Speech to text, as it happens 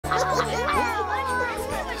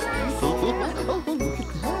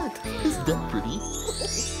Isn't that pretty?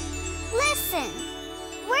 Listen,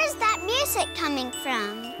 where's that music coming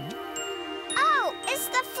from? Oh, it's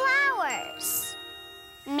the flowers.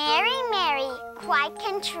 Mary, Mary, quite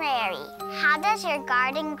contrary, how does your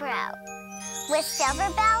garden grow? With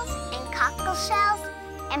silver bells and cockle shells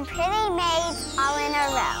and pretty maids all in a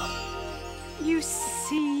row. You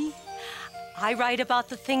see, I write about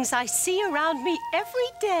the things I see around me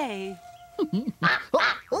every day.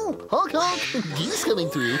 Honk, honk! Geese coming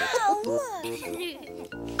through.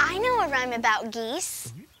 I know a rhyme about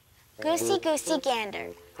geese. Goosey, goosey,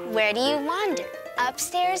 gander, where do you wander?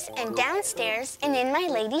 Upstairs and downstairs and in my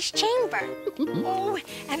lady's chamber. Oh,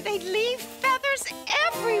 and they leave feathers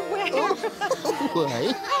everywhere.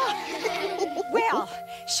 Why? Well,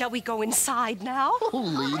 shall we go inside now?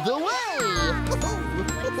 Lead the way!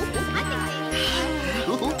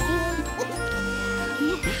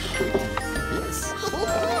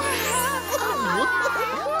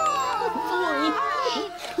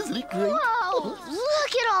 Isn't it great? Whoa,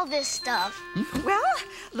 look at all this stuff. Well,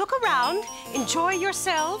 look around. Enjoy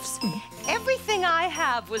yourselves. Everything I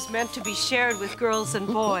have was meant to be shared with girls and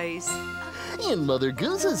boys. In Mother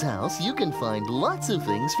Goose's house, you can find lots of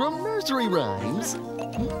things from nursery rhymes.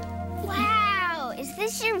 Wow, is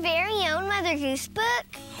this your very own Mother Goose book?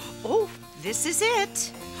 Oh, this is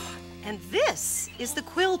it. And this is the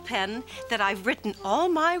quill pen that I've written all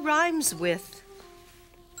my rhymes with.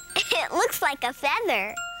 It looks like a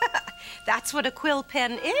feather. That's what a quill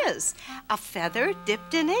pen is, a feather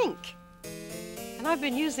dipped in ink. And I've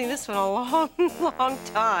been using this one a long, long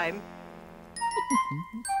time.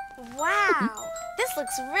 Wow, this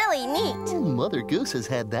looks really neat. Mother Goose has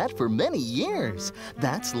had that for many years.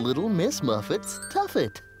 That's Little Miss Muffet's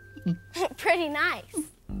tuffet. Pretty nice.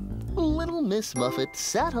 Little Miss Muffet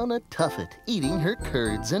sat on a tuffet, eating her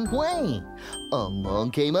curds and whey. Along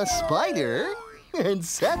came a spider and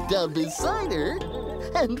sat down beside her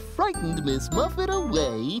and frightened Miss Muffet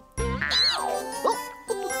away. Oh.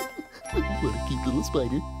 What a cute little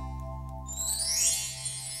spider.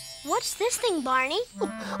 What's this thing, Barney?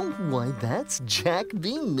 Why, that's Jack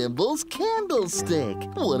B. Nimble's candlestick.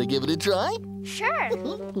 Want to give it a try? Sure.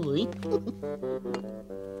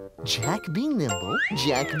 Jack be nimble,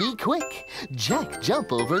 Jack be quick. Jack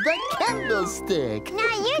jump over the candlestick. Now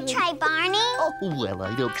you try, Barney. Oh, well,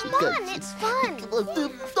 I don't Come think on, it's fun.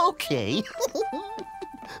 Okay.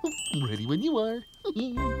 Ready when you are.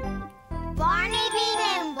 Barney be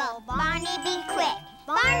nimble, Barney be quick.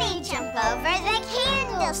 Barney jump over the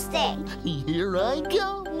candlestick. Here I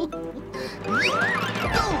go.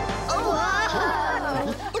 Whoa!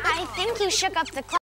 I think you shook up the clock.